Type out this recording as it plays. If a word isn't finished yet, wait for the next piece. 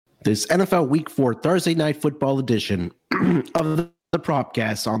This NFL Week 4 Thursday Night Football edition of the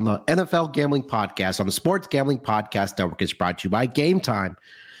Propcast on the NFL Gambling Podcast on the Sports Gambling Podcast Network is brought to you by Game Time.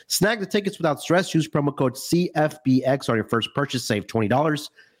 Snag the tickets without stress. Use promo code CFBX on your first purchase. Save $20.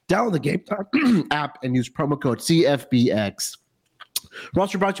 Download the Game Time app and use promo code CFBX. We're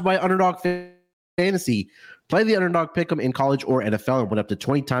also brought to you by Underdog Fantasy. Play the Underdog Pick'em in college or NFL and win up to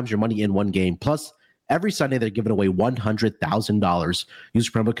 20 times your money in one game. Plus, every Sunday, they're giving away $100,000. Use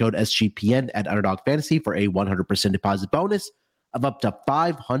promo code SGPN at Underdog Fantasy for a 100% deposit bonus of up to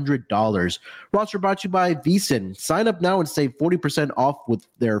 $500. We're also brought to you by VSiN. Sign up now and save 40% off with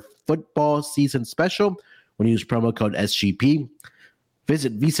their football season special when you use promo code SGP.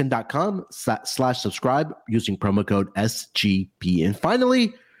 Visit vsin.com/subscribe using promo code SGP. And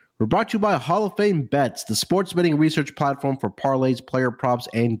finally, we're brought to you by Hall of Fame Bets, the sports betting research platform for parlays, player props,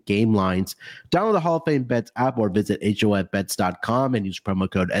 and game lines. Download the Hall of Fame Bets app or visit hofbets.com and use promo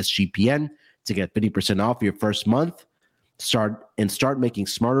code SGPN to get 50% off your first month. Start making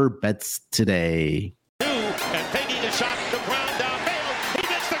smarter bets today. And taking a shot to ground downfield. He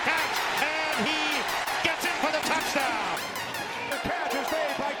gets the catch, and he gets in for the touchdown. The catch is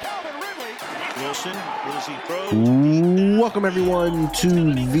made by Calvin Ridley. Wilson, what does he throw? Welcome, everyone,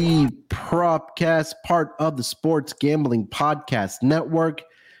 to the Propcast, part of the Sports Gambling Podcast Network.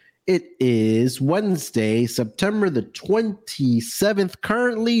 It is Wednesday, September the 27th,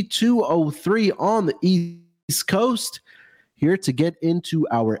 currently 2:03 on the East Coast. Here to get into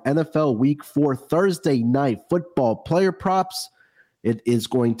our NFL Week 4 Thursday Night Football player props. It is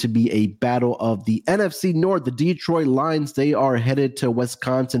going to be a battle of the NFC North. The Detroit Lions, they are headed to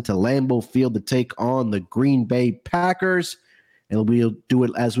Wisconsin to Lambeau Field to take on the Green Bay Packers. And we'll do it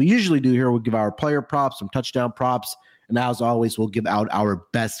as we usually do here. We'll give our player props, some touchdown props. And as always, we'll give out our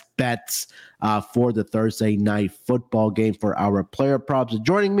best bets for the Thursday Night Football game for our player props. And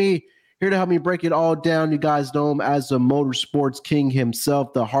joining me here to help me break it all down, you guys know him as the motorsports king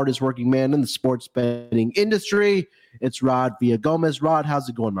himself, the hardest working man in the sports betting industry. It's Rod Villagomez. Rod, how's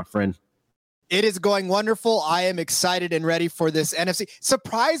it going, my friend? It is going wonderful. I am excited and ready for this NFC.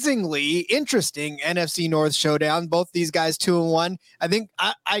 Surprisingly interesting NFC North showdown. Both these guys 2-1. I think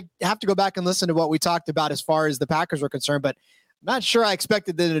I have to go back and listen to what we talked about as far as the Packers were concerned, but I'm not sure I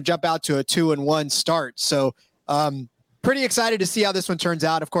expected them to jump out to a 2-1 start. So, pretty excited to see how this one turns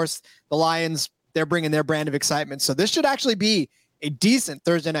out. Of course, the Lions, they're bringing their brand of excitement. So this should actually be a decent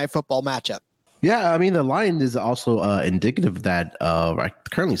Thursday Night Football matchup. Yeah, I mean, the line is also indicative of that. I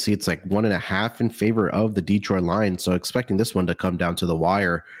currently see it's like 1.5 in favor of the Detroit Lions. So expecting this one to come down to the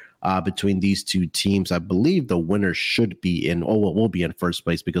wire between these two teams. I believe the winner should be in, will be in first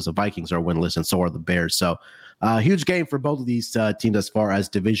place because the Vikings are winless and so are the Bears. So huge game for both of these teams as far as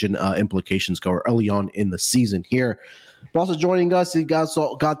division implications go early on in the season here. But also joining us, you guys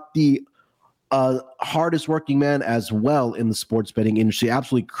got the hardest working man as well in the sports betting industry,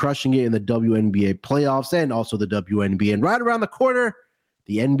 absolutely crushing it in the WNBA playoffs and also the WNBA. And right around the corner,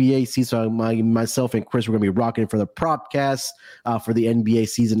 the NBA season. So myself and Chris, we're going to be rocking for the Propcast for the NBA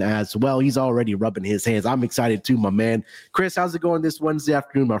season as well. He's already rubbing his hands. I'm excited too, my man. Chris, how's it going this Wednesday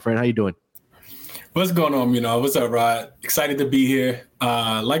afternoon, my friend? How you doing? What's going on? What's up, Rod? Excited to be here.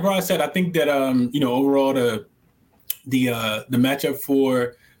 Like Rod said, I think that overall the matchup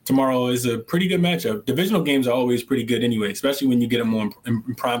for tomorrow is a pretty good matchup. Divisional games are always pretty good anyway, especially when you get them on in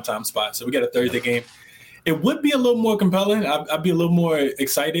primetime spots. So we got a Thursday game. It would be a little more compelling. I'd be a little more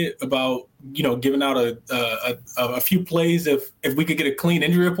excited about, giving out a few plays if we could get a clean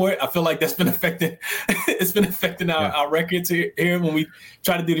injury report. I feel like that's been affecting it's been affecting our records here when we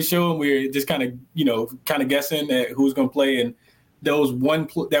try to do the show and we're just kind of guessing at who's going to play, and those one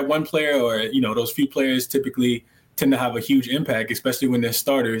player or those few players typically tend to have a huge impact, especially when they're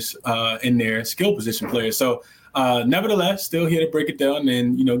starters in their skill position players. So nevertheless, still here to break it down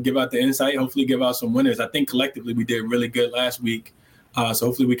and, give out the insight, hopefully give out some winners. I think collectively we did really good last week. So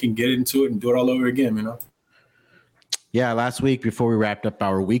hopefully we can get into it and do it all over again, Yeah, last week before we wrapped up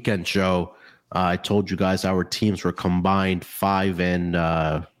our weekend show, I told you guys our teams were combined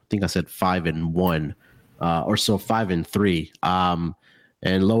 5-1, or so 5-3.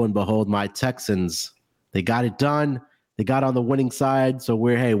 And lo and behold, my Texans, they got it done. They got on the winning side. So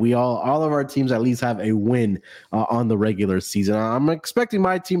all of our teams at least have a win on the regular season. I'm expecting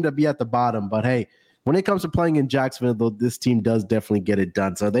my team to be at the bottom, but hey, when it comes to playing in Jacksonville, this team does definitely get it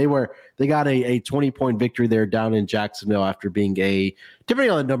done. So they got a 20-point victory there down in Jacksonville after being depending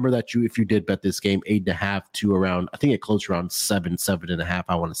on the number that if you did bet this game, 8.5 to around, I think it closed around 7.5,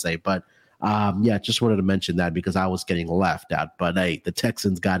 I want to say. But just wanted to mention that because I was getting laughed at. But hey, the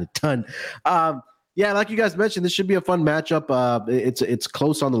Texans got it done. Yeah, like you guys mentioned, this should be a fun matchup. It's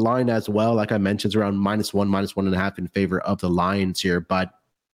close on the line as well. Like I mentioned, it's around -1, -1.5 in favor of the Lions here. But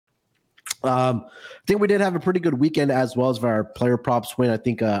I think we did have a pretty good weekend as well as our player props win. I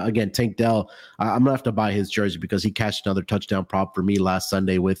think, again, Tank Dell, I'm going to have to buy his jersey because he cashed another touchdown prop for me last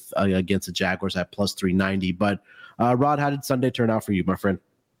Sunday with against the Jaguars at +390. But Rod, how did Sunday turn out for you, my friend?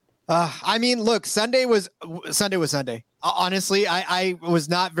 I mean, look, Sunday was Sunday. Honestly, I was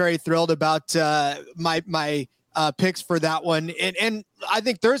not very thrilled about my picks for that one. And I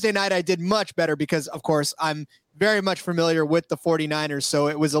think Thursday night I did much better because, of course, I'm very much familiar with the 49ers. So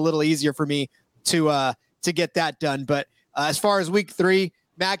it was a little easier for me to get that done. But as far as week 3,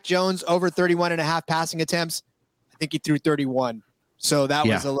 Mac Jones over 31.5 passing attempts. I think he threw 31. So that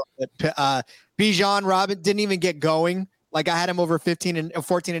was a little bit. Bijan Robinson didn't even get going. Like I had him over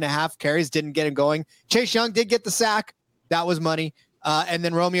 14.5 carries, didn't get him going. Chase Young did get the sack. That was money. And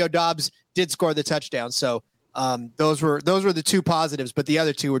then Romeo Doubs did score the touchdown. So those were the two positives, but the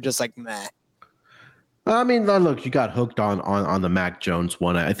other two were just like, meh. I mean, look, you got hooked on the Mac Jones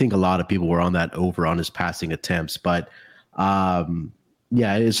one. I think a lot of people were on that over on his passing attempts, but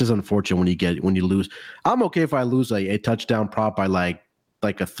yeah, it's just unfortunate when you lose. I'm okay if I lose a touchdown prop by like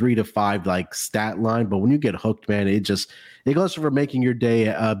a 3 to 5 like stat line, but when you get hooked, man, it goes for making your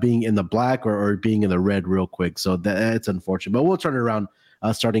day being in the black or being in the red real quick. So that's unfortunate, but we'll turn it around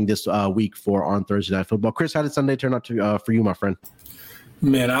starting this week 4 on Thursday Night Football. Chris, how did Sunday turn out for you, my friend?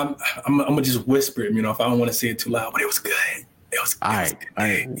 Man, I'm gonna just whisper it, if I don't want to say it too loud, but it was good. It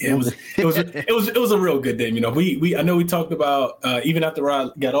was a real good day. I know we talked about even after I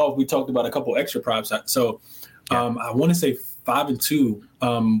got off, we talked about a couple extra props. So I want to say 5 and 2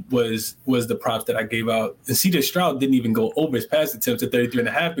 was the props that I gave out. And CJ Stroud didn't even go over his pass attempts at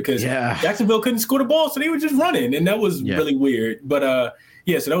 33.5 because Jacksonville couldn't score the ball, so they were just running, and that was really weird. But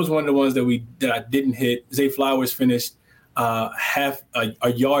so that was one of the ones that I didn't hit. Zay Flowers finished half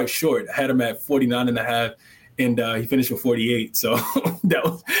a yard short. I had him at 49.5, and he finished with 48. So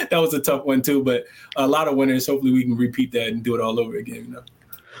that was a tough one too. But a lot of winners. Hopefully, we can repeat that and do it all over again.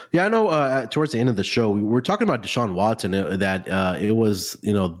 Yeah, I know towards the end of the show, we were talking about Deshaun Watson, that it was,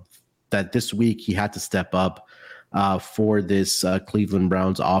 that this week he had to step up for this Cleveland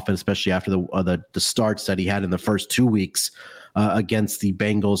Browns offense, especially after the starts that he had in the first 2 weeks against the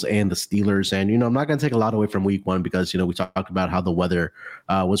Bengals and the Steelers. And, I'm not going to take a lot away from week 1 because, we talked about how the weather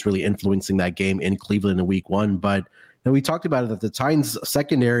was really influencing that game in Cleveland in week 1. But we talked about it that the Titans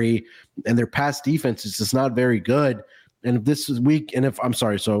secondary and their pass defense is just not very good. And if this is week,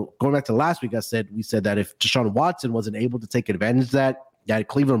 so going back to last week, we said that if Deshaun Watson wasn't able to take advantage of that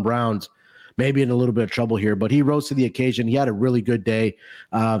Cleveland Browns may be in a little bit of trouble here, but he rose to the occasion. He had a really good day,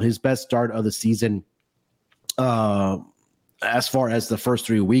 his best start of the season as far as the first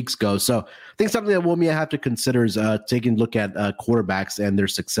 3 weeks go. So I think something that we'll have to consider is taking a look at quarterbacks and their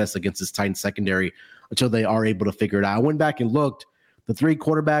success against this Titans secondary until they are able to figure it out. I went back and looked. The 3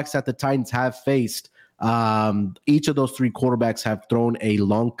 quarterbacks that the Titans have faced, each of those 3 quarterbacks have thrown a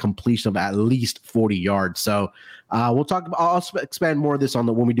long completion of at least 40 yards. So I'll expand more of this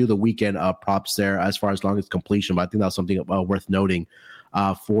when we do the weekend props there as far as longest completion. But I think that's something worth noting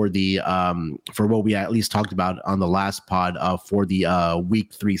for what we at least talked about on the last pod for the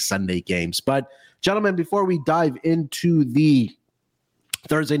week 3 Sunday games. But gentlemen, before we dive into the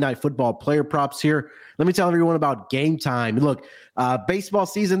Thursday Night Football player props here, let me tell everyone about Game Time. Look, baseball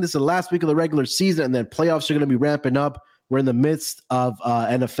season, this is the last week of the regular season, and then playoffs are going to be ramping up. We're in the midst of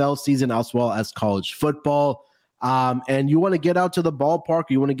NFL season as well as college football. And you want to get out to the ballpark,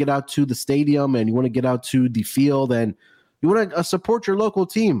 you want to get out to the stadium, and you want to get out to the field, and you want to support your local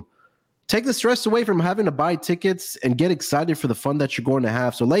team. Take the stress away from having to buy tickets and get excited for the fun that you're going to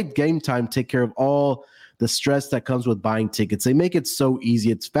have. So let Game Time take care of all the stress that comes with buying tickets. They make it so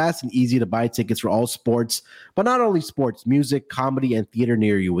easy. It's fast and easy to buy tickets for all sports, but not only sports, music, comedy, and theater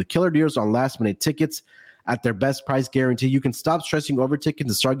near you. With killer deals on last-minute tickets at their best price guarantee, you can stop stressing over tickets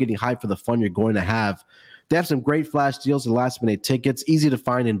and start getting hyped for the fun you're going to have. They have some great flash deals and last-minute tickets, easy to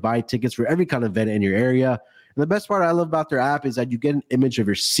find and buy tickets for every kind of event in your area. And the best part I love about their app is that you get an image of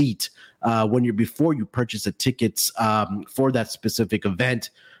your seat before you purchase the tickets for that specific event.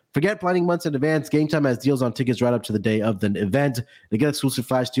 Forget planning months in advance. Game Time has deals on tickets right up to the day of the event. They get exclusive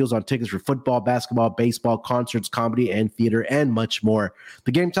flash deals on tickets for football, basketball, baseball, concerts, comedy, and theater, and much more.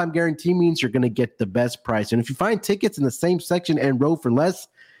 The Game Time guarantee means you're going to get the best price. And if you find tickets in the same section and row for less,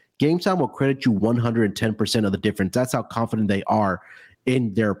 Game Time will credit you 110% of the difference. That's how confident they are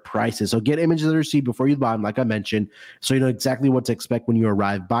in their prices. So get images of your seat before you buy them, like I mentioned, so you know exactly what to expect when you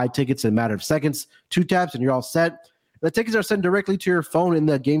arrive. Buy tickets in a matter of seconds, 2 taps, and you're all set. The tickets are sent directly to your phone in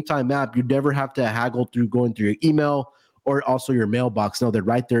the Game Time app. You never have to haggle through going through your email or also your mailbox. No, they're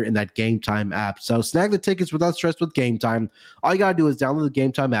right there in that Game Time app. So snag the tickets without stress with Game Time. All you got to do is download the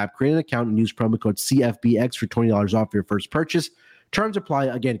Game Time app, create an account, and use promo code CFBX for $20 off your first purchase. Terms apply.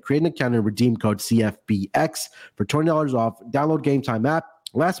 Again, create an account and redeem code CFBX for $20 off. Download Game Time app.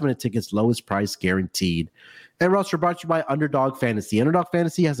 Last minute tickets, lowest price guaranteed. And Ross, we're brought to you by Underdog Fantasy. Underdog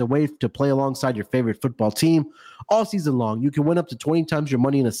Fantasy has a way to play alongside your favorite football team all season long. You can win up to 20 times your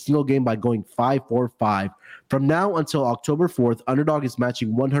money in a single game by going 5-4-5. From now until October 4th, Underdog is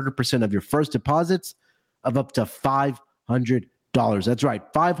matching 100% of your first deposits of up to $500. That's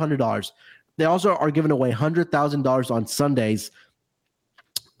right, $500. They also are giving away $100,000 on Sundays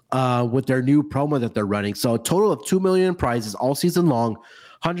with their new promo that they're running. So a total of $2 million in prizes all season long,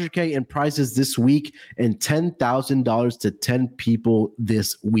 $100K in prizes this week, and $10,000 to 10 people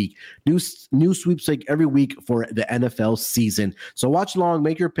this week. New sweepstake every week for the NFL season. So watch along,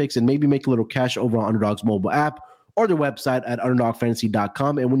 make your picks, and maybe make a little cash over on Underdog's mobile app or their website at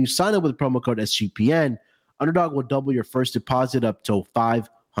underdogfantasy.com. And when you sign up with promo code SGPN, Underdog will double your first deposit up to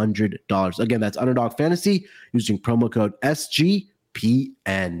 $500. Again, that's Underdog Fantasy using promo code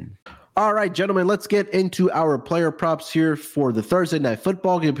SGPN. All right, gentlemen, let's get into our player props here for the Thursday Night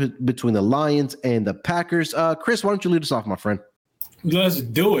Football game between the Lions and the Packers. Chris, why don't you lead us off, my friend? Let's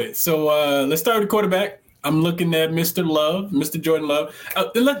do it. So let's start with the quarterback. I'm looking at Mr. Love, Mr. Jordan Love.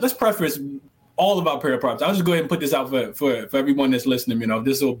 Let's preface all of our player props. I'll just go ahead and put this out for everyone that's listening. You know,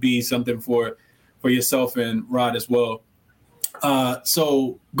 this will be something for yourself and Rod as well.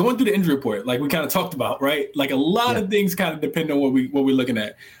 So going through the injury report, like we kind of talked about, right? Like a lot of things kind of depend on what we're looking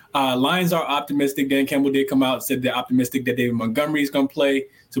at. Lions are optimistic. Dan Campbell did come out and said they're optimistic that David Montgomery is going to play.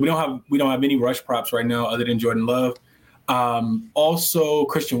 So we don't have any rush props right now other than Jordan Love. Also,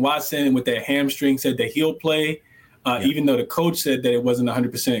 Christian Watson with that hamstring said that he'll play, even though the coach said that it wasn't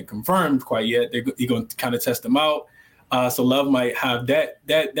 100% confirmed quite yet. They're going to kind of test him out. So Love might have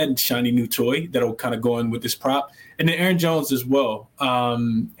that shiny new toy that'll kind of go in with this prop. And then Aaron Jones as well.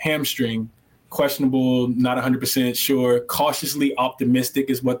 Hamstring, questionable, not 100% sure. Cautiously optimistic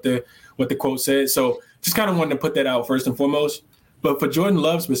is what the quote said. So just kind of wanted to put that out first and foremost. But for Jordan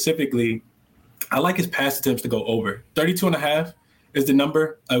Love specifically, I like his pass attempts to go over. 32.5 is the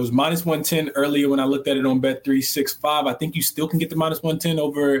number. It was minus 110 earlier when I looked at it on Bet365. I think you still can get the minus 110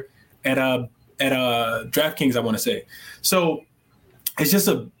 over at DraftKings, I want to say. So it's just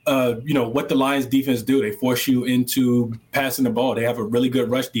what the Lions defense do. They force you into passing the ball. They have a really good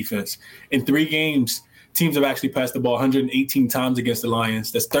rush defense. In 3 games, teams have actually passed the ball 118 times against the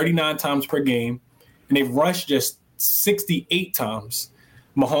Lions. That's 39 times per game. And they've rushed just 68 times.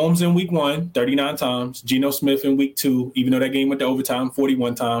 Mahomes in week 1, 39 times. Geno Smith in week 2, even though that game went to overtime,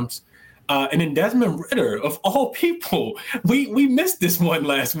 41 times. And then Desmond Ridder, of all people, we missed this one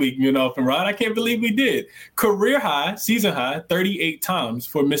last week, from Rod. I can't believe we did. Career high, season high, 38 times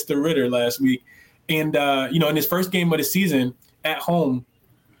for Mr. Ridder last week. And, in his first game of the season at home,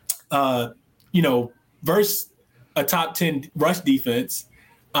 versus a top 10 rush defense,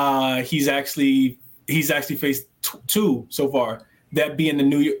 he's actually faced 2 so far, that being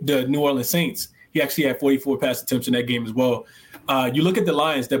the New Orleans Saints. He actually had 44 pass attempts in that game as well. You look at the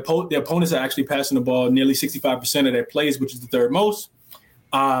Lions, their opponents are actually passing the ball nearly 65% of their plays, which is the third most.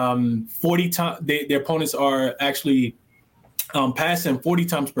 40 times their opponents are actually passing 40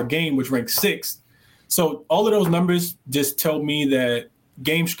 times per game, which ranks 6th. So all of those numbers just tell me that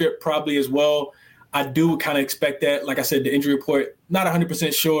game script probably as well. I do kind of expect that. Like I said, the injury report, not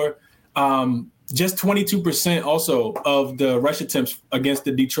 100% sure. Just 22% also of the rush attempts against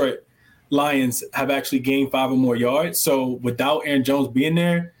the Detroit Lions have actually gained 5 or more yards. So without Aaron Jones being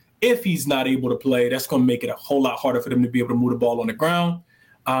there, if he's not able to play, that's going to make it a whole lot harder for them to be able to move the ball on the ground.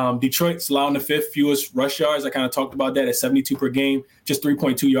 Detroit's allowing the 5th fewest rush yards. I kind of talked about that at 72 per game, just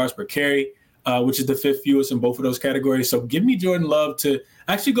 3.2 yards per carry, which is the 5th fewest in both of those categories. So give me Jordan Love to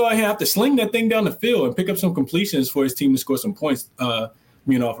actually go ahead and have to sling that thing down the field and pick up some completions for his team to score some points, off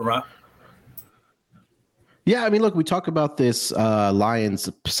and right. Yeah, I mean, look, we talk about this Lions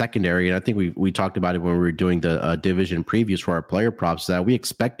secondary, and I think we talked about it when we were doing the division previews for our player props, that we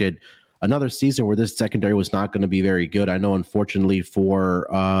expected another season where this secondary was not going to be very good. I know, unfortunately, for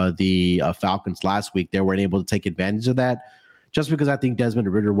the Falcons last week, they weren't able to take advantage of that, just because I think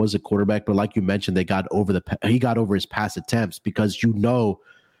Desmond Ridder was a quarterback. But like you mentioned, he got over his pass attempts, because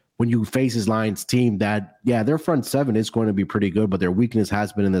when you face his Lions team that, their front 7 is going to be pretty good, but their weakness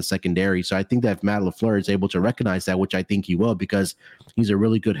has been in the secondary. So I think that if Matt LaFleur is able to recognize that, which I think he will, because he's a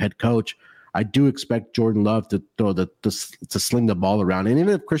really good head coach, I do expect Jordan Love to throw to sling the ball around. And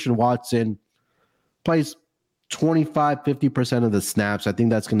even if Christian Watson plays 25-50% of the snaps. I think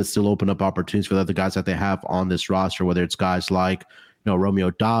that's going to still open up opportunities for the other guys that they have on this roster, whether it's guys like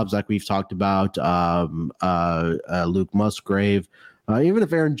Romeo Doubs, like we've talked about, Luke Musgrave. Even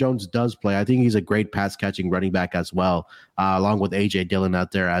if Aaron Jones does play, I think he's a great pass catching running back as well, along with A.J. Dillon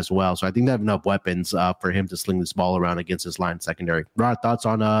out there as well. So I think they have enough weapons for him to sling this ball around against his line secondary. Rod, thoughts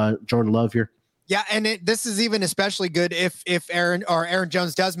on Jordan Love here? Yeah, and this is even especially good if Aaron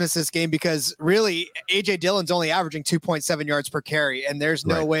Jones does miss this game, because really A.J. Dillon's only averaging 2.7 yards per carry, and there's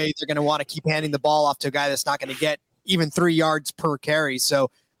no way they're going to want to keep handing the ball off to a guy that's not going to get even 3 yards per carry.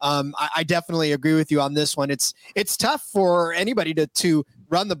 So I definitely agree with you on this one. It's tough for anybody to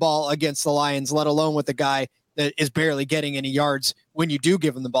run the ball against the Lions, let alone with a guy that is barely getting any yards when you do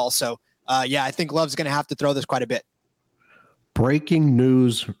give him the ball. So I think Love's going to have to throw this quite a bit. Breaking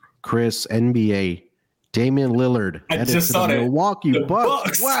news, Chris, NBA, Damian Lillard headed to the Milwaukee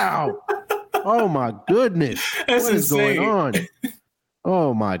Bucks. Wow. Oh my goodness. That's what is insane. going on?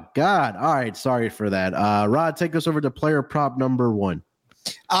 Oh my God. All right. Sorry for that. Rod, take us over to player prop number 1.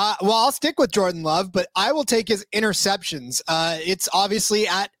 Well, I'll stick with Jordan Love, but I will take his interceptions. It's obviously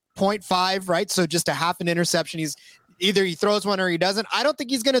at 0.5, right? So just a half an interception. Either he throws one or he doesn't. I don't think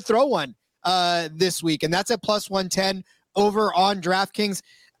he's going to throw one this week, and that's at plus 110 over on DraftKings.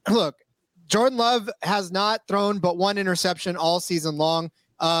 Look, Jordan Love has not thrown but one interception all season long,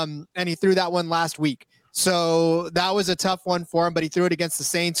 and he threw that one last week. So that was a tough one for him, but he threw it against the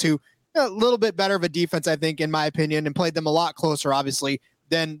Saints, who a little bit better of a defense, I think, in my opinion, and played them a lot closer, obviously,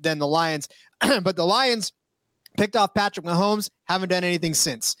 than the Lions. But the Lions picked off Patrick Mahomes, haven't done anything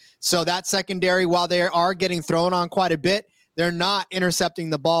since. So that secondary, while they are getting thrown on quite a bit, they're not intercepting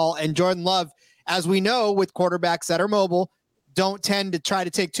the ball. And Jordan Love, as we know, with quarterbacks that are mobile, don't tend to try to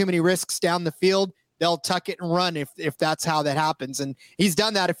take too many risks down the field. They'll tuck it and run if that's how that happens. And he's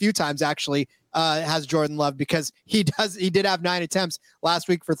done that a few times, actually, has Jordan Love, because he did have 9 attempts last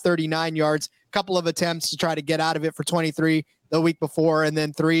week for 39 yards, a couple of attempts to try to get out of it for 23 the week before, and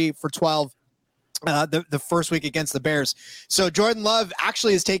then 3 for 12 the first week against the Bears. So Jordan Love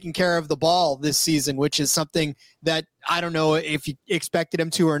actually is taking care of the ball this season, which is something that I don't know if you expected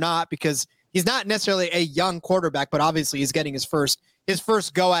him to or not, because he's not necessarily a young quarterback, but obviously he's getting his first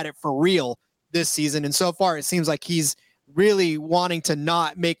go at it for real this season. And so far it seems like he's really wanting to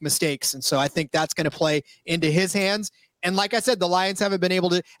not make mistakes. And so I think that's going to play into his hands. And like I said, the Lions haven't been able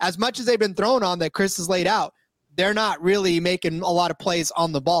to, as much as they've been thrown on that Chris has laid out, they're not really making a lot of plays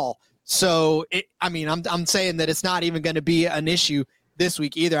on the ball. So, I'm saying that it's not even going to be an issue this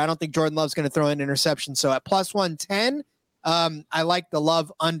week either. I don't think Jordan Love's going to throw an interception. So at plus 110, I like the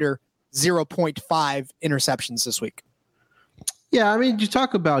Love under 0.5 interceptions this week. Yeah, I mean, you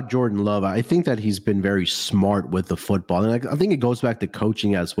talk about Jordan Love. I think that he's been very smart with the football. And I think it goes back to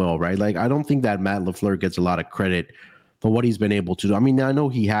coaching as well, right? Like, I don't think that Matt LaFleur gets a lot of credit for what he's been able to do. I mean, I know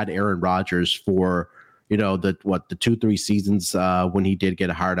he had Aaron Rodgers for, the 2-3 seasons when he did get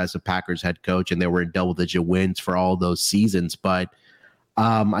hired as a Packers head coach, and they were in double-digit wins for all those seasons. But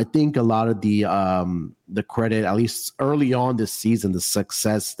I think a lot of the credit, at least early on this season, the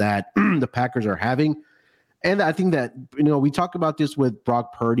success that the Packers are having, and I think that, we talk about this with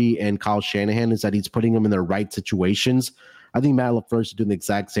Brock Purdy and Kyle Shanahan, is that he's putting them in the right situations. I think Matt LaFleur is doing the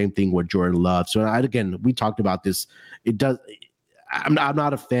exact same thing with Jordan Love. So again, we talked about this. I'm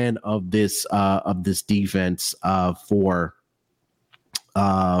not a fan of this defense of the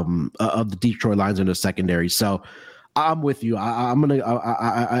Detroit Lions in the secondary. So I'm with you.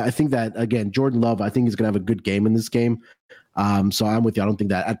 I think that, again, Jordan Love, I think he's gonna have a good game in this game. So I'm with you. I don't think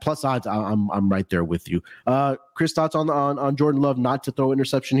that at plus odds, I'm right there with you. Chris, thoughts on Jordan Love not to throw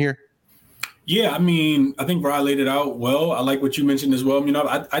interception here? Yeah, I mean, I think Brian laid it out well. I like what you mentioned as well.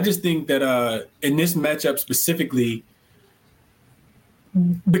 I just think that in this matchup specifically,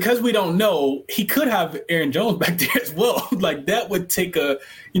 because we don't know, he could have Aaron Jones back there as well. Like, that would take a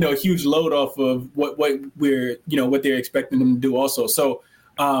huge load off of what they're expecting him to do also. So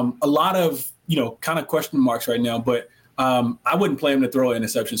a lot of kind of question marks right now, but I wouldn't play him to throw an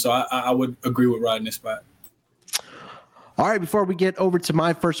interception. So I would agree with Rod in this spot. All right, before we get over to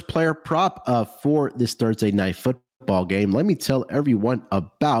my first player prop for this Thursday night football game, let me tell everyone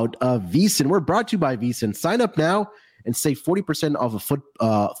about VSiN. We're brought to you by VSiN. Sign up now and save 40% off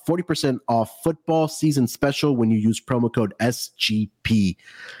 40% off football season special when you use promo code SGP.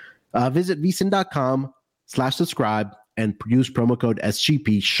 Visit VSiN.com/subscribe and use promo code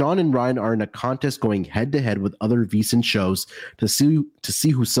SGP. Sean and Ryan are in a contest going head-to-head with other VSiN shows to see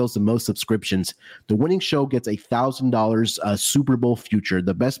who sells the most subscriptions. The winning show gets $1,000 Super Bowl future.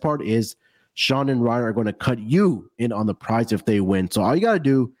 The best part is Sean and Ryan are going to cut you in on the prize if they win. So all you got to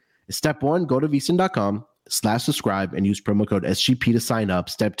do is step one, go to VSiN.com, VSiN.com/subscribe and use promo code SGP to sign up.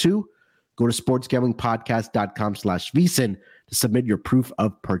 Step 2, go to sportsgamblingpodcast.com/VSiN to submit your proof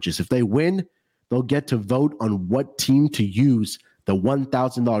of purchase. If they win, they'll get to vote on what team to use the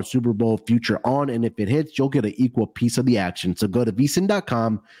 $1,000 Super Bowl future on, and if it hits, you'll get an equal piece of the action. So go to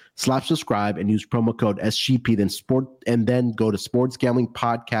VSiN.com/subscribe and use promo code SGP, then go to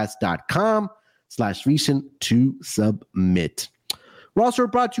sportsgamblingpodcast.com/VSiN to submit. We're also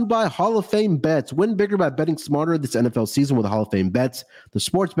brought to you by Hall of Fame Bets. Win bigger by betting smarter this NFL season with Hall of Fame Bets, the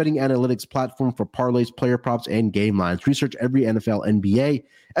sports betting analytics platform for parlays, player props, and game lines. Research every NFL, NBA,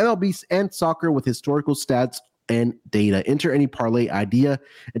 MLB, and soccer with historical stats and data. Enter any parlay idea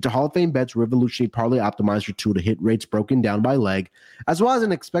into Hall of Fame Bets revolutionary parlay optimizer tool to hit rates broken down by leg, as well as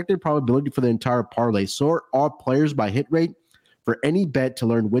an expected probability for the entire parlay. Sort all players by hit rate for any bet to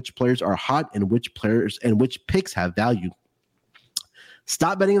learn which players are hot and which picks have value.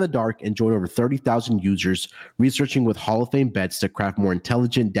 Stop betting in the dark and join over 30,000 users researching with Hall of Fame Bets to craft more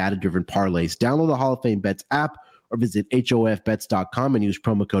intelligent, data-driven parlays. Download the Hall of Fame Bets app or visit HOFBets.com and use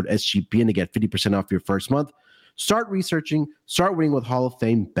promo code SGPN to get 50% off your first month. Start researching, start winning with Hall of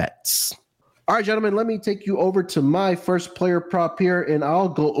Fame Bets. All right, gentlemen, let me take you over to my first player prop here, and I'll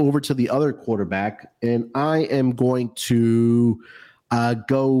go over to the other quarterback, and I am going to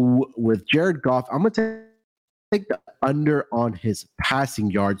go with Jared Goff. I'm going to take the under on his passing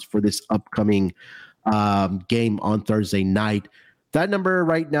yards for this upcoming game on Thursday night. That number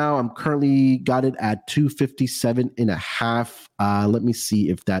right now, I'm currently got it at 257.5. Let me see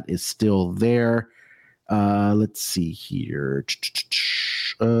if that is still there. Let's see here.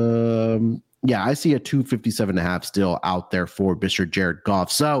 Yeah, I see a 257.5 still out there for Mr. Jared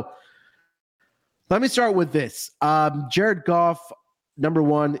Goff. So let me start with this. Jared Goff, number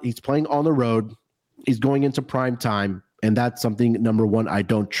one, he's playing on the road. He's going into prime time, and that's something, number one, I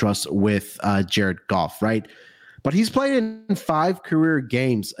don't trust with Jared Goff, right? But he's played in 5 career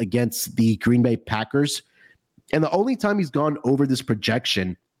games against the Green Bay Packers, and the only time he's gone over this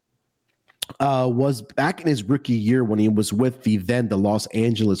projection was back in his rookie year when he was with the Los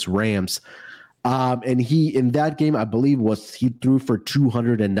Angeles Rams. And he, in that game, I believe he threw for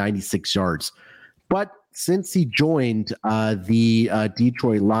 296 yards. But since he joined the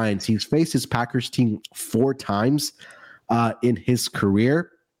Detroit Lions, he's faced his Packers team 4 times in his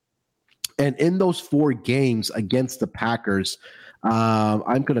career. And in those 4 games against the Packers,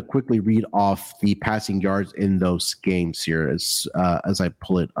 I'm going to quickly read off the passing yards in those games here as I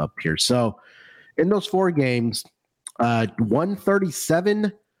pull it up here. So in those 4 games,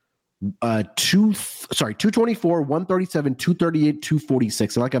 137, 224, 137, 238,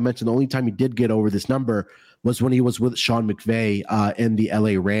 246. And like I mentioned, the only time he did get over this number was when he was with Sean McVay in the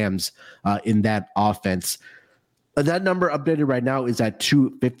LA Rams in that offense. That number updated right now is at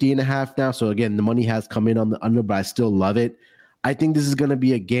 250.5 now. So again, the money has come in on the under, but I still love it. I think this is going to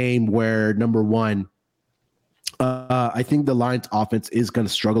be a game where, number one, I think the Lions offense is going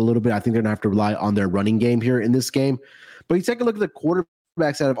to struggle a little bit. I think they're going to have to rely on their running game here in this game. But you take a look at the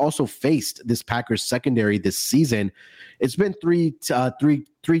quarterbacks that have also faced this Packers secondary this season. It's been three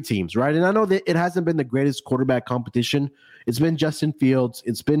teams, right? And I know that it hasn't been the greatest quarterback competition. It's been Justin Fields.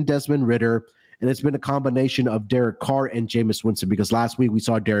 It's been Desmond Ridder. And it's been a combination of Derek Carr and Jameis Winston, because last week we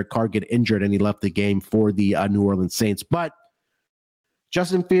saw Derek Carr get injured and he left the game for the New Orleans Saints. But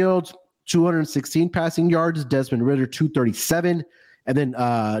Justin Fields, 216 passing yards. Desmond Ridder, 237. And then,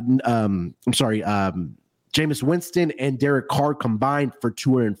 Jameis Winston and Derek Carr combined for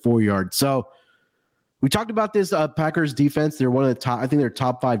 204 yards. So we talked about this Packers defense. They're one of the top, I think they're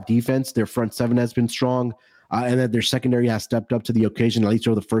top 5 defense. Their front 7 has been strong. And then their secondary has stepped up to the occasion, at least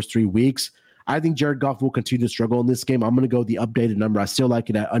over the first 3 weeks. I think Jared Goff will continue to struggle in this game. I'm going to go the updated number. I still like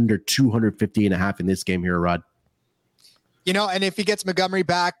it at under 250.5 in this game here, Rod. You know, and if he gets Montgomery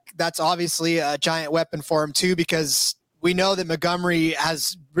back, that's obviously a giant weapon for him too, because we know that Montgomery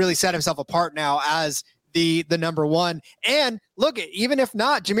has really set himself apart now as the number one. And look, even if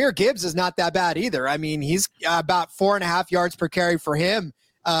not, Jahmyr Gibbs is not that bad either. I mean, he's about 4.5 yards per carry for him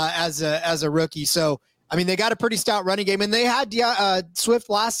as a rookie. So, I mean, they got a pretty stout running game, and they had Swift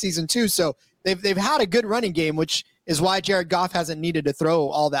last season too. So they've had a good running game, which is why Jared Goff hasn't needed to throw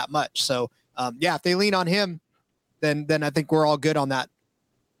all that much. So, if they lean on him, then I think we're all good on that.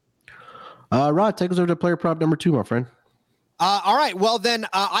 Rod, take us over to player prop number 2, my friend. All right. Well, then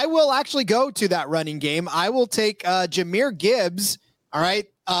I will actually go to that running game. I will take Jahmyr Gibbs. All right.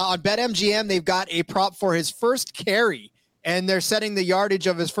 On BetMGM, they've got a prop for his first carry, and they're setting the yardage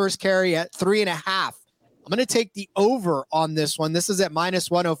of his first carry at 3.5. I'm going to take the over on this one. This is at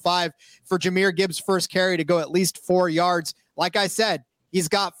 -105 for Jahmyr Gibbs' first carry to go at least 4 yards. Like I said, He's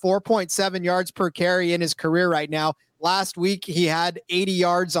got 4.7 yards per carry in his career right now. Last week, he had 80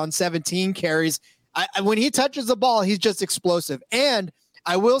 yards on 17 carries. When he touches the ball, he's just explosive. And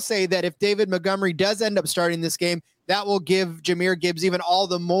I will say that if David Montgomery does end up starting this game, that will give Jahmyr Gibbs even all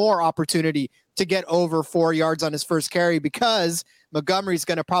the more opportunity to get over 4 yards on his first carry, because Montgomery's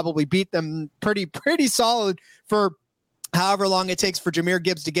going to probably beat them pretty solid for however long it takes for Jahmyr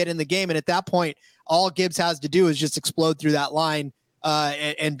Gibbs to get in the game. And at that point, all Gibbs has to do is just explode through that line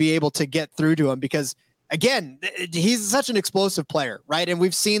and be able to get through to him, because again, he's such an explosive player, right? And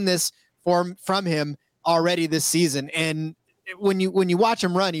we've seen this from him already this season. And when you watch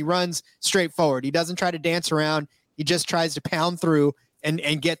him run, he runs straight forward. He doesn't try to dance around. He just tries to pound through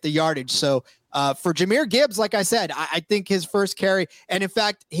and get the yardage. So for Jahmyr Gibbs, like I said, I think his first carry, and in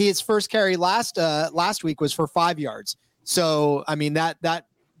fact, his first carry last week was for 5 yards. So, I mean, that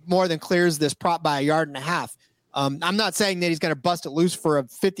more than clears this prop by 1.5 yards. I'm not saying that he's going to bust it loose for a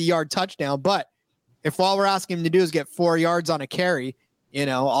 50-yard touchdown, but if all we're asking him to do is get 4 yards on a carry,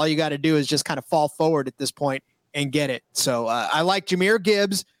 all you got to do is just kind of fall forward at this point and get it. So I like Jahmyr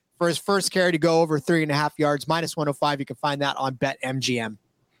Gibbs for his first carry to go over 3.5 yards, -105. You can find that on BetMGM.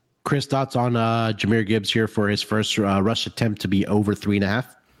 Chris, thoughts on Jahmyr Gibbs here for his first rush attempt to be over 3.5?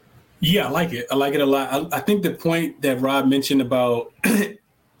 Yeah, I like it. I like it a lot. I think the point that Rob mentioned about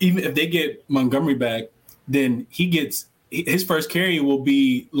even if they get Montgomery back, then his first carry will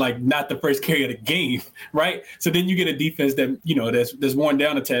be like not the first carry of the game, right? So then you get a defense that that's worn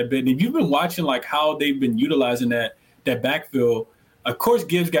down a tad bit. And if you've been watching like how they've been utilizing that backfield, of course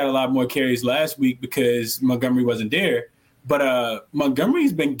Gibbs got a lot more carries last week because Montgomery wasn't there. But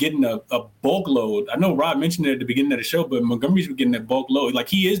Montgomery's been getting a bulk load. I know Rob mentioned it at the beginning of the show, but Montgomery's been getting a bulk load. Like,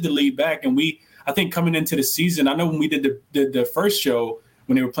 he is the lead back, and I think coming into the season, I know when we did the first show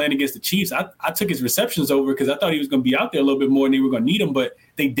when they were playing against the Chiefs, I took his receptions over because I thought he was going to be out there a little bit more and they were going to need him, but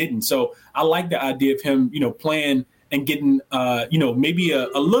they didn't. So I like the idea of him, playing and getting, maybe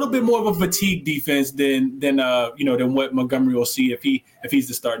a little bit more of a fatigue defense than what Montgomery will see if he's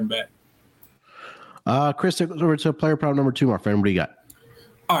the starting back. Chris, take us over to player prop number 2, my friend. What do you got?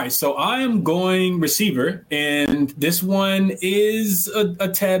 All right, so I am going receiver, and this one is a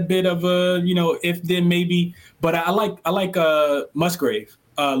tad bit of a, if then maybe, but I like Musgrave,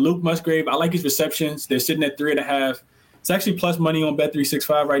 Luke Musgrave. I like his receptions. They're sitting at 3.5. It's actually plus money on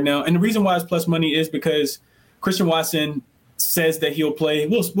Bet365 right now, and the reason why it's plus money is because Christian Watson says that he'll play.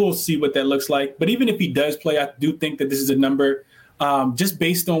 We'll see what that looks like, but even if he does play, I do think that this is a number. Just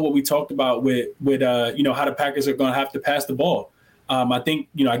based on what we talked about with how the Packers are going to have to pass the ball. I think,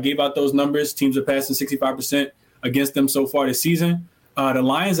 I gave out those numbers. Teams are passing 65% against them so far this season. The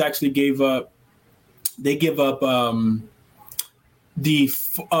Lions actually gave up 4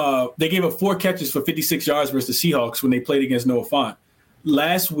 catches for 56 yards versus the Seahawks when they played against Noah Fant.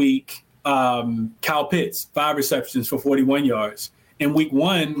 Last week, Kyle Pitts, 5 receptions for 41 yards. In week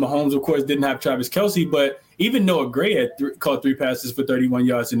 1, Mahomes, of course, didn't have Travis Kelce, but even Noah Gray had caught 3 passes for 31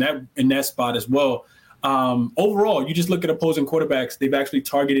 yards in that spot as well. Overall, you just look at opposing quarterbacks, they've actually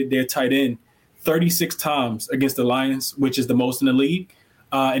targeted their tight end 36 times against the Lions, which is the most in the league.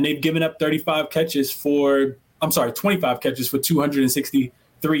 And they've given up 25 catches for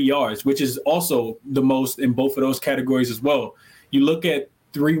 263 yards, which is also the most in both of those categories as well. You look at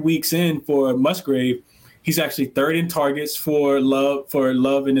 3 weeks in for Musgrave, he's actually 3rd in targets for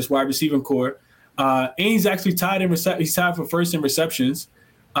Love in this wide receiving core. And he's actually tied he's tied for 1st in receptions.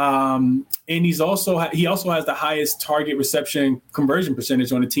 And he also has the highest target reception conversion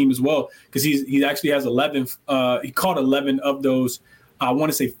percentage on the team as well, because he actually has 11. He caught 11 of those. I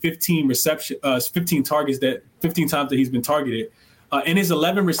want to say 15 targets 15 times that he's been targeted. And his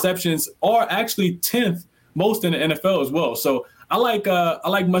 11 receptions are actually 10th most in the NFL as well. So I like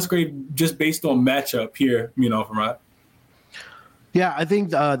Musgrave just based on matchup here, from Rod. Yeah, I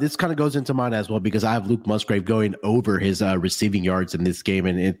think this kind of goes into mine as well, because I have Luke Musgrave going over his receiving yards in this game,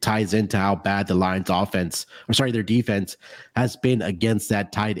 and it ties into how bad the Lions their defense has been against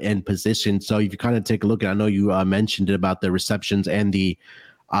that tight end position. So if you kind of take a look at, I know you mentioned it about the receptions and the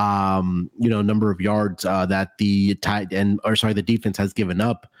number of yards that the defense has given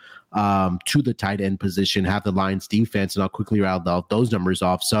up to the tight end position, have the Lions defense, and I'll quickly rattle those numbers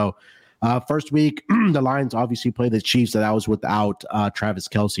off. So first week, the Lions obviously played the Chiefs, so that was without Travis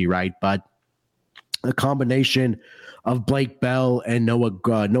Kelce, right? But a combination of Blake Bell and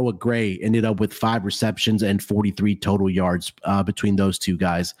Noah Gray ended up with 5 receptions and 43 total yards between those two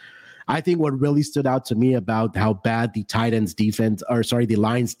guys. I think what really stood out to me about how bad the the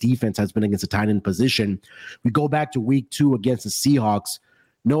Lions defense has been against the tight end position, we go back to week 2 against the Seahawks.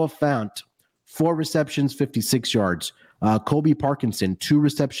 Noah Fant, 4 receptions, 56 yards. Kobe Parkinson, 2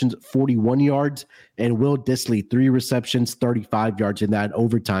 receptions, 41 yards, and Will Dissly, 3 receptions, 35 yards in that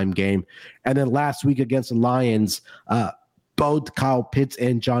overtime game. And then last week against the Lions, both Kyle Pitts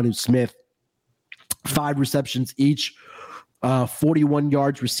and Jonnu Smith, 5 receptions each, 41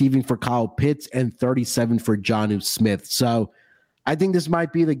 yards receiving for Kyle Pitts and 37 for Jonnu Smith. So I think this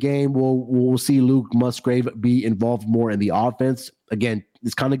might be the game we'll see Luke Musgrave be involved more in the offense. Again,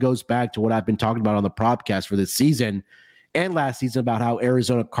 this kind of goes back to what I've been talking about on the Propcast for this season and last season about how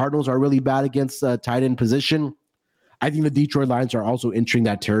Arizona Cardinals are really bad against the tight end position. I think the Detroit Lions are also entering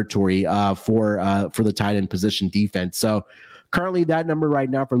that territory for the tight end position defense. So currently that number right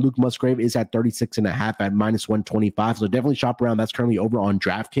now for Luke Musgrave is at 36.5 at -125. So definitely shop around. That's currently over on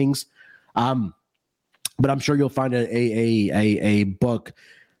DraftKings. But I'm sure you'll find a book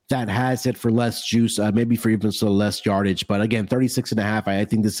that has it for less juice, maybe for even so less yardage. But again, 36.5. I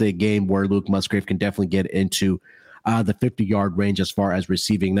think this is a game where Luke Musgrave can definitely get into the 50-yard range as far as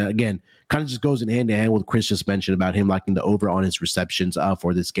receiving. That again kind of just goes in hand to hand with Chris just mentioned about him liking the over on his receptions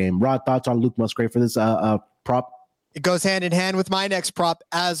for this game. Rod, thoughts on Luke Musgrave for this prop? It goes hand in hand with my next prop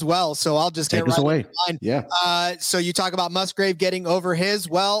as well. So I'll just take us away. Yeah. So you talk about Musgrave getting over his.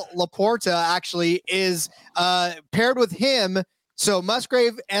 Well, Laporta actually is paired with him. So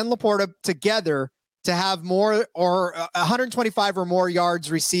Musgrave and Laporta together to have more or 125 or more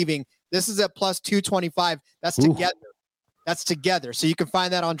yards receiving. This is at plus 225. That's together. That's together. So you can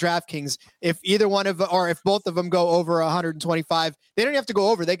find that on DraftKings. If either one of, or if both of them go over 125, they don't have to go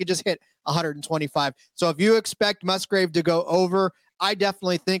over. They could just hit 125. So if you expect Musgrave to go over, I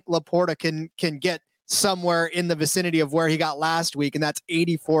definitely think Laporta can get somewhere in the vicinity of where he got last week, and that's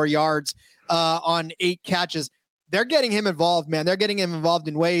 84 yards on 8 catches. They're getting him involved, man. They're getting him involved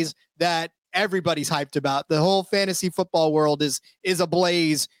in ways that everybody's hyped about. The whole fantasy football world is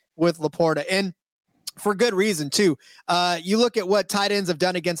ablaze with Laporta, and for good reason too. You look at what tight ends have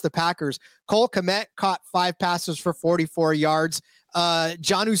done against the Packers. Cole Kmet caught 5 passes for 44 yards.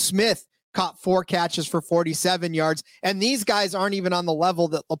 Jonnu Smith caught 4 catches for 47 yards. And these guys aren't even on the level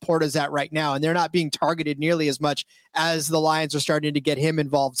that Laporta's at right now. And they're not being targeted nearly as much as the Lions are starting to get him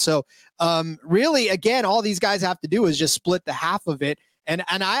involved. So really, again, all these guys have to do is just split the half of it. And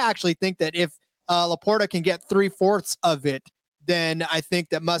I actually think that if Laporta can get 3/4 of it, then I think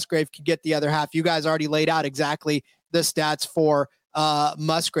that Musgrave can get the other half. You guys already laid out exactly the stats for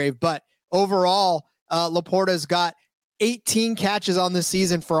Musgrave. But overall, Laporta's got 18 catches on the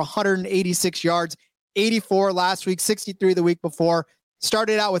season for 186 yards, 84 last week, 63 the week before.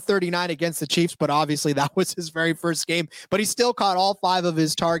 Started out with 39 against the Chiefs, but obviously that was his very first game. But he still caught all 5 of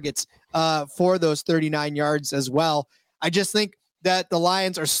his targets for those 39 yards as well. I just think that the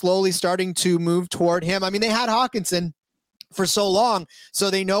Lions are slowly starting to move toward him. I mean, they had Hawkinson for so long, so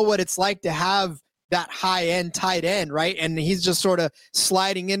they know what it's like to have that high-end tight end, right? And he's just sort of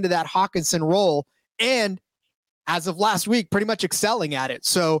sliding into that Hawkinson role. And as of last week, pretty much excelling at it.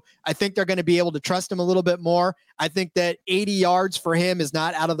 So I think they're going to be able to trust him a little bit more. I think that 80 yards for him is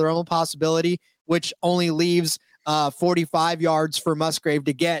not out of the realm of possibility, which only leaves 45 yards for Musgrave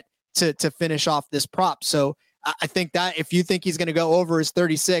to get to finish off this prop. So I think that if you think he's going to go over his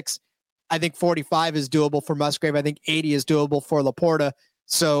 36, I think 45 is doable for Musgrave. I think 80 is doable for Laporta.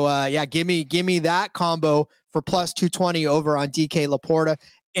 So yeah, give me that combo for plus 220 over on DK Laporta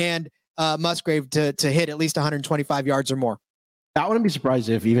and Musgrave to hit at least 125 yards or more. I wouldn't be surprised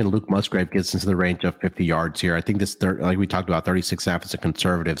if even Luke Musgrave gets into the range of 50 yards here. I think this, like we talked about, 36.5 is a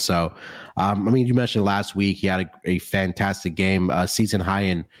conservative. So, I mean, you mentioned last week he had a fantastic game, season high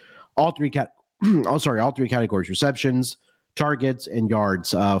in all three categories: receptions, targets, and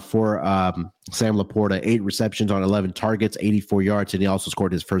yards for Sam Laporta. 8 receptions on 11 targets, 84 yards, and he also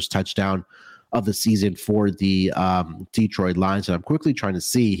scored his first touchdown of the season for the Detroit Lions. And I'm quickly trying to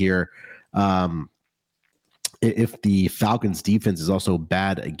see here if the Falcons defense is also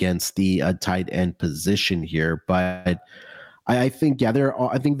bad against the tight end position here, but I think they're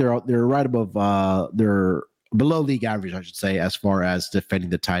right above they're below league average, I should say, as far as defending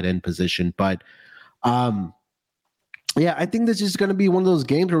the tight end position. But yeah, I think this is going to be one of those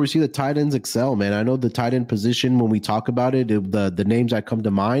games where we see the tight ends excel, man. I know the tight end position, when we talk about it, the names that come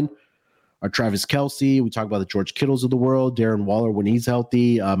to mind are Travis Kelce. We talk about the George Kittles of the world, Darren Waller when he's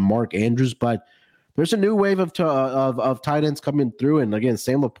healthy, Mark Andrews, but there's a new wave of tight ends coming through, and again,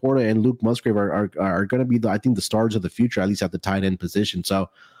 Sam Laporta and Luke Musgrave are going to be the stars of the future, at least at the tight end position. So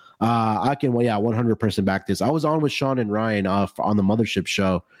I can 100% back this. I was on with Sean and Ryan on the Mothership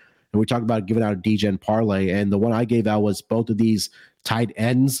show, and we talked about giving out a DGen parlay, and the one I gave out was both of these tight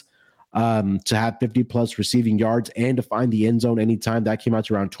ends to have 50 plus receiving yards and to find the end zone anytime. That came out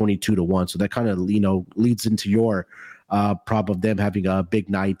to around 22-1. So that kind of leads into your prop of them having big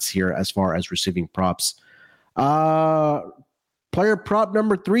nights here as far as receiving props. Player prop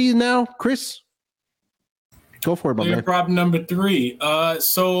number 3 now, Chris. Go for it, my man. Prop number 3.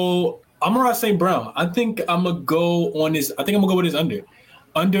 So Amon-Ra St. Brown. I think I'm gonna go on his. I think I'm gonna go with his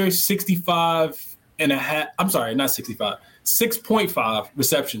under 65 and a half. I'm sorry, not 65. 6.5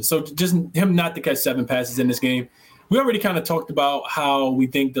 receptions. So just him not to catch 7 passes in this game. We already kind of talked about how we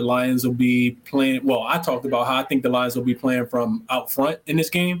think the Lions will be playing. Well, I talked about how I think the Lions will be playing from out front in this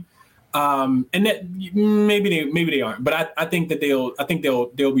game. And that maybe they aren't, but I think that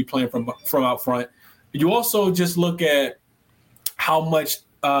they'll be playing from out front. You also just look at how much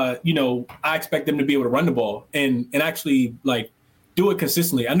I expect them to be able to run the ball and actually like do it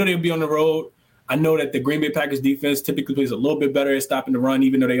consistently. I know they'll be on the road. I know that the Green Bay Packers defense typically plays a little bit better at stopping the run,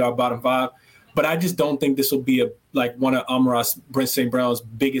 even though they are bottom 5. But I just don't think this will be one of Amon-Ra St. Brown's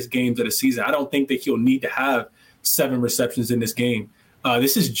biggest games of the season. I don't think that he'll need to have 7 receptions in this game.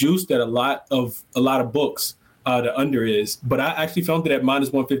 This is juiced at a lot of books. The under is, but I actually found it at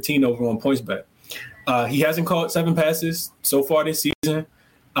 -115 over on PointsBet. He hasn't caught 7 passes so far this season.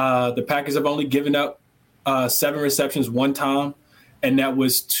 The Packers have only given up 7 receptions one time, and that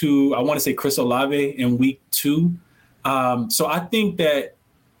was to, I want to say, Chris Olave in week 2. So I think that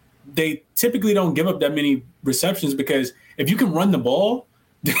they typically don't give up that many receptions because if you can run the ball,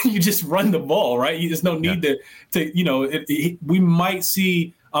 you just run the ball, right? There's no need to we might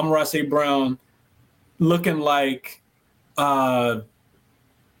see Amon-Ra St. Brown looking like the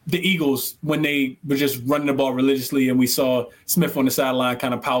Eagles when they were just running the ball religiously, and we saw Smith on the sideline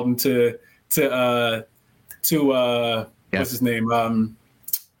kind of pouting to what's his name?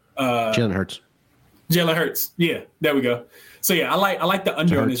 Jalen Hurts. Jalen Hurts. Yeah, there we go. So yeah, I like the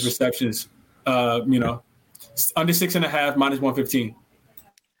under on his receptions. Under 6.5, -115.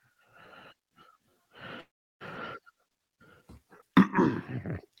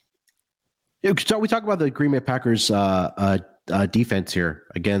 So we talk about the Green Bay Packers defense here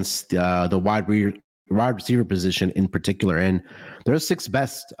against the wide receiver position in particular, and they're 6th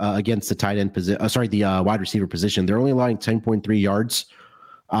best against the tight end position. The wide receiver position. They're only allowing 10.3 yards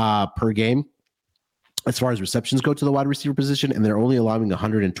per game as far as receptions go to the wide receiver position, and they're only allowing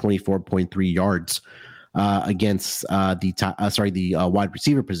 124.3 yards against the wide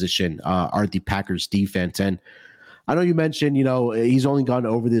receiver position are the Packers defense. And I know you mentioned, he's only gone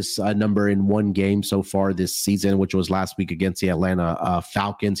over this number in one game so far this season, which was last week against the Atlanta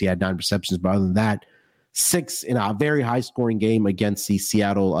Falcons. He had 9 receptions, but other than that, 6 in a very high-scoring game against the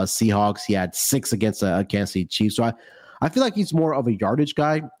Seattle Seahawks. He had 6 against the Kansas City Chiefs. So I feel like he's more of a yardage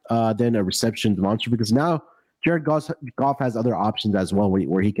guy than a reception monster because now Jared Goff has other options as well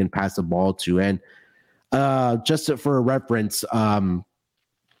where he can pass the ball to. And just for a reference,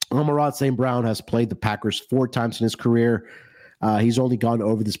 Amon-Ra St. Brown has played the Packers 4 times in his career. He's only gone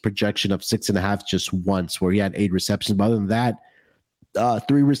over this projection of 6.5 just once, where he had 8 receptions. But other than that,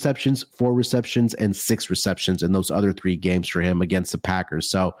 3 receptions, 4 receptions, and 6 receptions in those other 3 games for him against the Packers.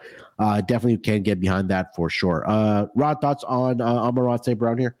 So definitely can get behind that for sure. Rod, thoughts on Amon-Ra St.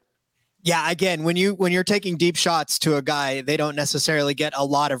 Brown here? Yeah, again, when you're taking deep shots to a guy, they don't necessarily get a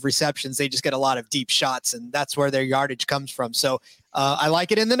lot of receptions. They just get a lot of deep shots, and that's where their yardage comes from. So I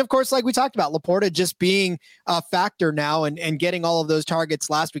like it. And then, of course, like we talked about, Laporta just being a factor now and getting all of those targets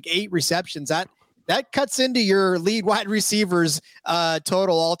last week, 8 receptions. That cuts into your lead wide receivers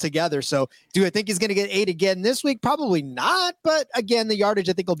total altogether. So do I think he's going to get 8 again this week? Probably not. But again, the yardage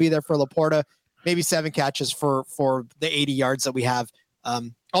I think will be there for Laporta. Maybe 7 catches for the 80 yards that we have.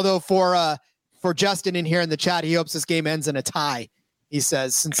 Although for Justin in here in the chat, he hopes this game ends in a tie. He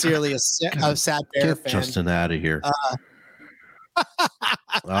says, sincerely, a sad Bear fan. Justin out of here.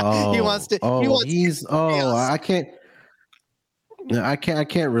 He wants to. I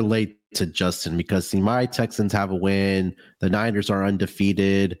can't relate to Justin because my Texans have a win. The Niners are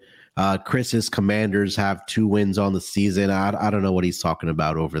undefeated. Chris's Commanders have 2 wins on the season. I don't know what he's talking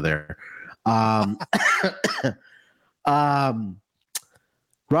about over there.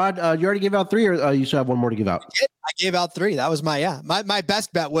 Rod, you already gave out 3, or you should have one more to give out? I gave out 3. That was my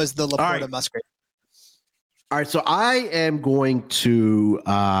best bet was the Laporta Musgrave. All right, so I am going to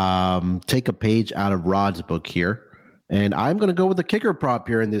take a page out of Rod's book here, and I'm going to go with the kicker prop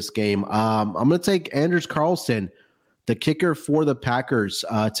here in this game. I'm going to take Anders Carlson, the kicker for the Packers,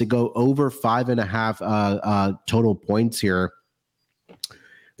 to go over 5.5 total points here.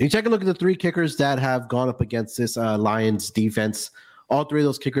 You take a look at the 3 kickers that have gone up against this Lions defense. All 3 of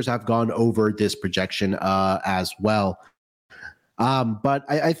those kickers have gone over this projection as well. But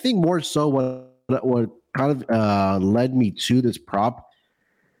I think more so what kind of led me to this prop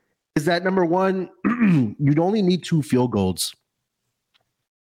is that, number one, you'd only need 2 field goals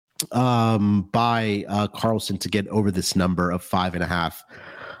by Carlson to get over this number of 5.5.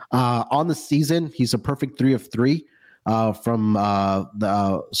 On the season, he's a perfect 3 of 3 from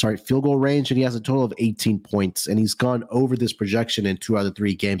field goal range, and he has a total of 18 points, and he's gone over this projection in 2 out of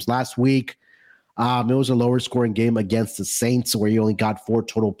 3 games. Last week, it was a lower scoring game against the Saints where he only got 4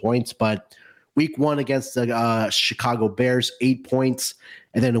 total points, but week 1 against the Chicago Bears, 8 points,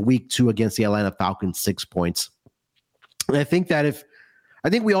 and then week 2 against the Atlanta Falcons, 6 points. And I think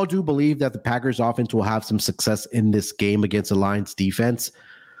we all do believe that the Packers offense will have some success in this game against the Lions defense.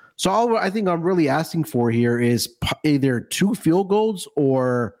 So all I think I'm really asking for here is either 2 field goals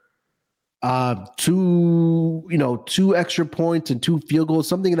or 2 extra points and 2 field goals,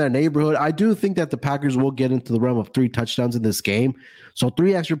 something in that neighborhood. I do think that the Packers will get into the realm of 3 touchdowns in this game. So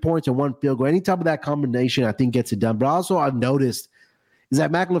 3 extra points and 1 field goal. Any type of that combination, I think, gets it done. But also I've noticed is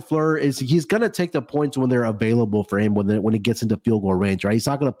that Matt LaFleur he's going to take the points when they're available for him when it gets into field goal range, right? He's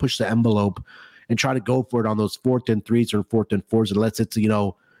not going to push the envelope and try to go for it on those 4th and 3s or 4th and 4s unless it's,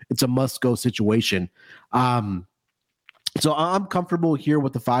 it's a must-go situation. So I'm comfortable here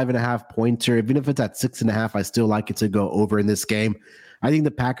with the 5.5 pointer. Even if it's at 6.5, I still like it to go over in this game. I think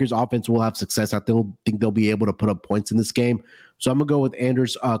the Packers offense will have success. I don't think they'll be able to put up points in this game. So I'm going to go with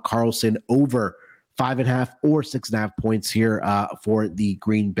Anders Carlson over 5.5 or 6.5 points here for the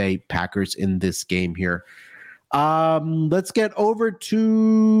Green Bay Packers in this game here. Let's get over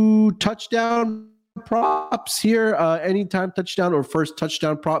to touchdown props here. Anytime touchdown or first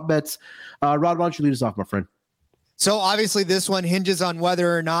touchdown prop bets. Rod, why don't you lead us off, my friend? So obviously this one hinges on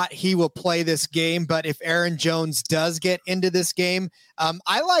whether or not he will play this game. But if Aaron Jones does get into this game,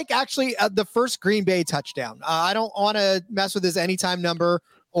 I like actually the first Green Bay touchdown. I don't want to mess with his anytime number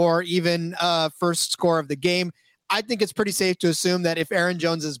or even first score of the game. I think it's pretty safe to assume that if Aaron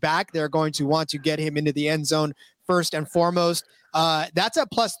Jones is back, they're going to want to get him into the end zone first and foremost. That's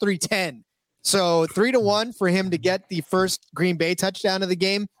at plus 310. So 3-1 for him to get the first Green Bay touchdown of the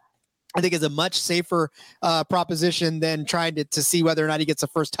game, I think is a much safer proposition than trying to see whether or not he gets the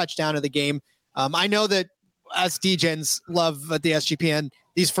first touchdown of the game. I know that us DGens love at the SGPN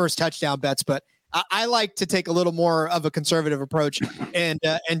these first touchdown bets, but I like to take a little more of a conservative approach and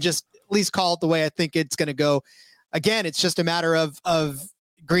just at least call it the way I think it's going to go. Again, it's just a matter of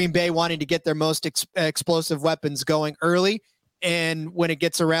Green Bay wanting to get their most explosive weapons going early. And when it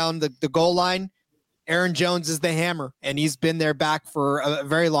gets around the goal line, Aaron Jones is the hammer, and he's been there back for a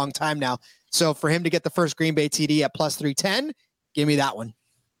very long time now. So for him to get the first Green Bay TD at plus 310, give me that one.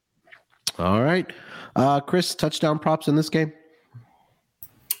 All right. Chris, touchdown props in this game?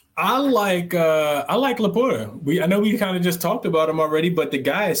 I like Laporta. I know we kind of just talked about him already, but the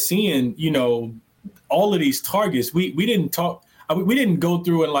guy is seeing, all of these targets. We didn't go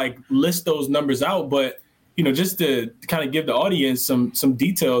through and like list those numbers out, but just to kind of give the audience some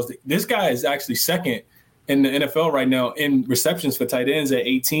details, this guy is actually second in the NFL right now in receptions for tight ends at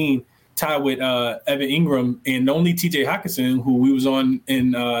 18, tied with Evan Ingram, and only TJ Hockenson, who we was on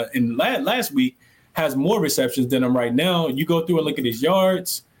in last week, has more receptions than him right now. You go through and look at his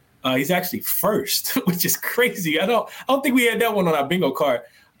yards. He's actually first, which is crazy. I don't think we had that one on our bingo card.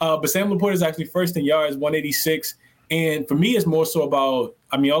 But Sam Laporta is actually first in yards, 186. And for me, it's more so about,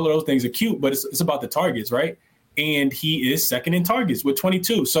 all of those things are cute, but it's about the targets, right? And he is second in targets with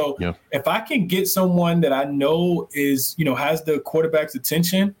 22. So if I can get someone that I know is, has the quarterback's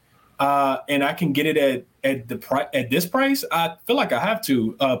attention, and I can get it at this price, I feel like I have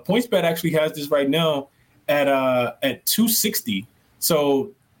to. PointsBet actually has this right now at 260.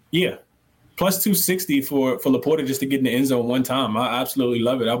 So yeah, plus 260 for Laporta just to get in the end zone one time. I absolutely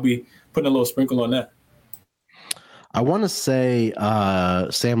love it. I'll be putting a little sprinkle on that. I want to say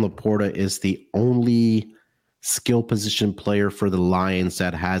Sam Laporta is the only skill position player for the Lions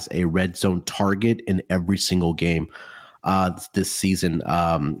that has a red zone target in every single game this season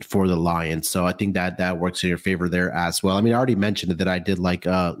for the Lions. So I think that works in your favor there as well. I already mentioned that I did like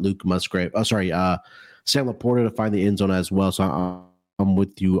Luke Musgrave. Sam Laporta to find the end zone as well. So I'm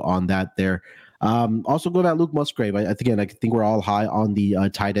with you on that there. Also go about Luke Musgrave. I think we're all high on the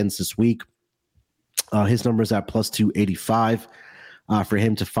tight ends this week. His number is at plus 285 for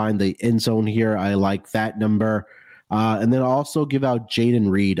him to find the end zone here. I like that number. And then also give out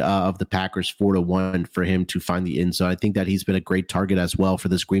Jaden Reed of the Packers 4-1 for him to find the end zone. I think that he's been a great target as well for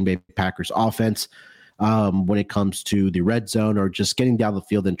this Green Bay Packers offense when it comes to the red zone or just getting down the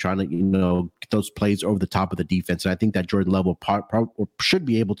field and trying to, get those plays over the top of the defense. And I think that Jordan Love should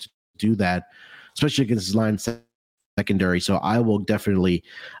be able to do that, especially against his line secondary. So I will definitely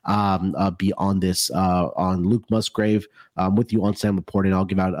be on this on Luke Musgrave with you on Sam Laporte, and I'll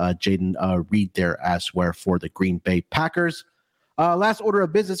give out Jaden Reed there as well for the Green Bay Packers. Last order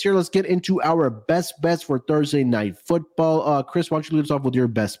of business here. Let's get into our best bets for Thursday night football. Chris, why don't you lead us off with your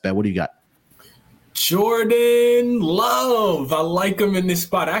best bet? What do you got? Jordan Love. I like him in this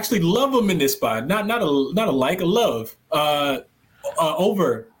spot. I actually love him in this spot. Not a love.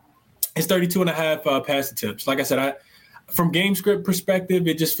 Over his 32.5 pass attempts. Like I said, from game script perspective,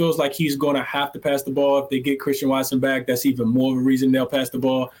 it just feels like he's going to have to pass the ball. If they get Christian Watson back, that's even more of a reason they'll pass the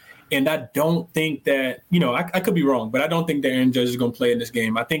ball. And I don't think that, I could be wrong, but I don't think that Aaron Judge is going to play in this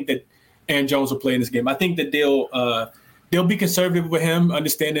game. I think that Aaron Jones will play in this game. I think that they'll be conservative with him,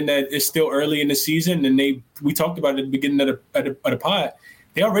 understanding that it's still early in the season. And we talked about it at the beginning of the pod.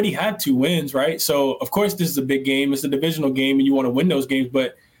 They already had 2 wins, right? So, of course, this is a big game. It's a divisional game, and you want to win those games.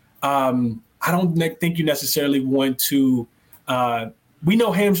 But I don't think you necessarily want to we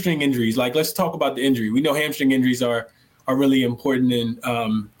know hamstring injuries. Like, let's talk about the injury. We know hamstring injuries are really important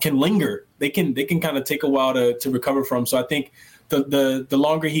and can linger. They can kind of take a while to recover from. So I think the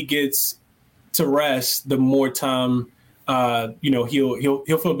longer he gets to rest, the more time he'll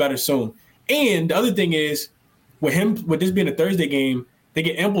feel better soon. And the other thing is, with this being a Thursday game, they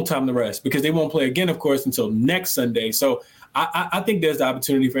get ample time to rest because they won't play again, of course, until next Sunday. So I think there's the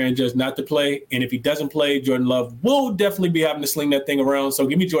opportunity for Aaron Judge not to play. And if he doesn't play, Jordan Love will definitely be having to sling that thing around. So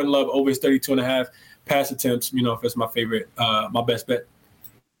give me Jordan Love over his 32.5 pass attempts, if it's my favorite, my best bet.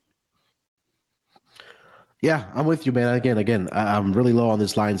 Yeah, I'm with you, man. Again, I'm really low on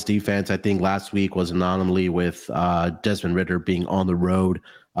this Lions defense. I think last week was an anomaly with Desmond Ridder being on the road.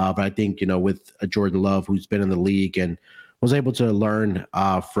 But I think, with Jordan Love, who's been in the league and was able to learn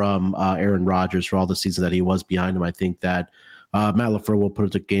from Aaron Rodgers for all the season that he was behind him, I think that Matt LaFleur will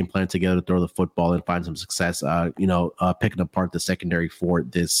put a game plan together to throw the football and find some success, picking apart the secondary for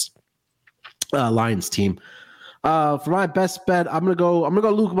this Lions team. For my best bet, I'm gonna go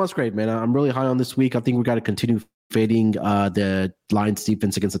Luke Musgrave, man. I'm really high on this week. I think we got to continue fading the Lions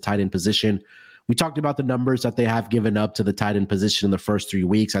defense against the tight end position. We talked about the numbers that they have given up to the tight end position in the first 3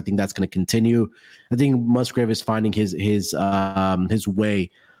 weeks. I think that's going to continue. I think Musgrave is finding his way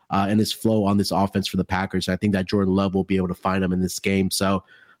and his flow on this offense for the Packers. I think that Jordan Love will be able to find him in this game. So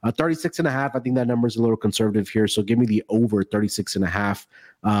 36.5, I think that number is a little conservative here. So give me the over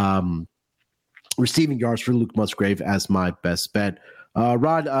 36.5 receiving yards for Luke Musgrave as my best bet.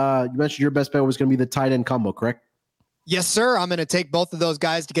 Rod, you mentioned your best bet was going to be the tight end combo, correct? Yes, sir. I'm going to take both of those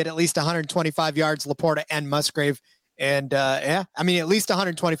guys to get at least 125 yards, Laporta and Musgrave. And at least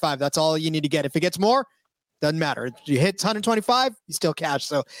 125. That's all you need to get. If it gets more, doesn't matter. If you hit 125, you still cash.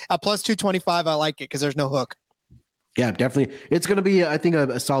 So at plus 225, I like it because there's no hook. Yeah, definitely. It's going to be, I think,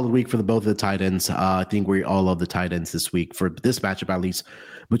 a solid week for both of the tight ends. I think we all love the tight ends this week for this matchup, at least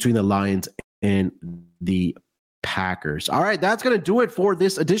between the Lions and the Packers. All right, that's going to do it for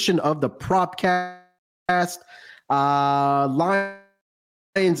this edition of the Propcast.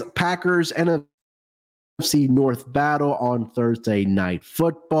 Lions, Packers, NFC North battle on Thursday Night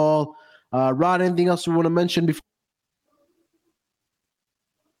Football. Rod, anything else you want to mention before?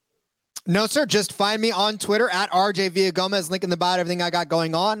 No, sir. Just find me on Twitter at RJ Villagomez. Link in the bio, everything I got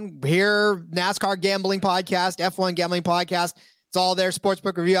going on here. NASCAR Gambling Podcast, F1 Gambling Podcast. It's all there.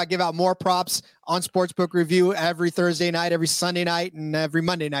 Sportsbook Review. I give out more props on Sportsbook Review every Thursday night, every Sunday night, and every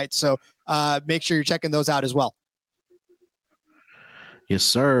Monday night. So make sure you're checking those out as well. Yes,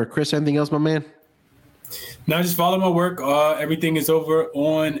 sir. Chris, anything else, my man? Now just follow my work. Everything is over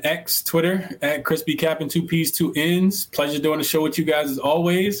on X, Twitter, at Crispy Cap'n 2 P's 2 N's. Pleasure doing the show with you guys as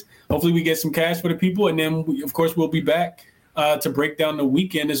always. Hopefully we get some cash for the people, and then of course we'll be back to break down the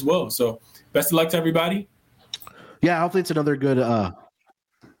weekend as well. So best of luck to everybody. Yeah, hopefully it's another good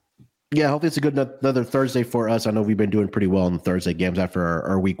hopefully it's a good another Thursday for us. I know we've been doing pretty well in the Thursday games after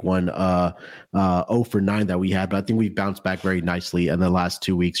our week one 0 for 9 that we had, but I think we've bounced back very nicely in the last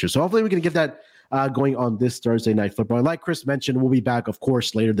 2 weeks here. So hopefully we can get that going on this Thursday Night Football. And like Chris mentioned, we'll be back, of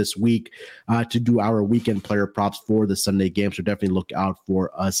course, later this week to do our weekend player props for the Sunday game. So definitely look out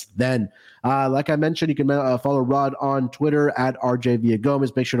for us then. Like I mentioned, you can follow Rod on Twitter at RJ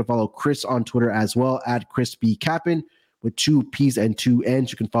Villagomez. Make sure to follow Chris on Twitter as well at Crispy Cap'n with 2 P's and 2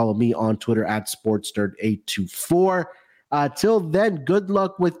 N's. You can follow me on Twitter at SportsNerd824. Till then, good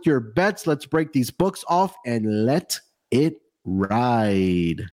luck with your bets. Let's break these books off and let it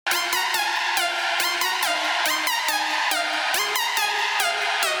ride.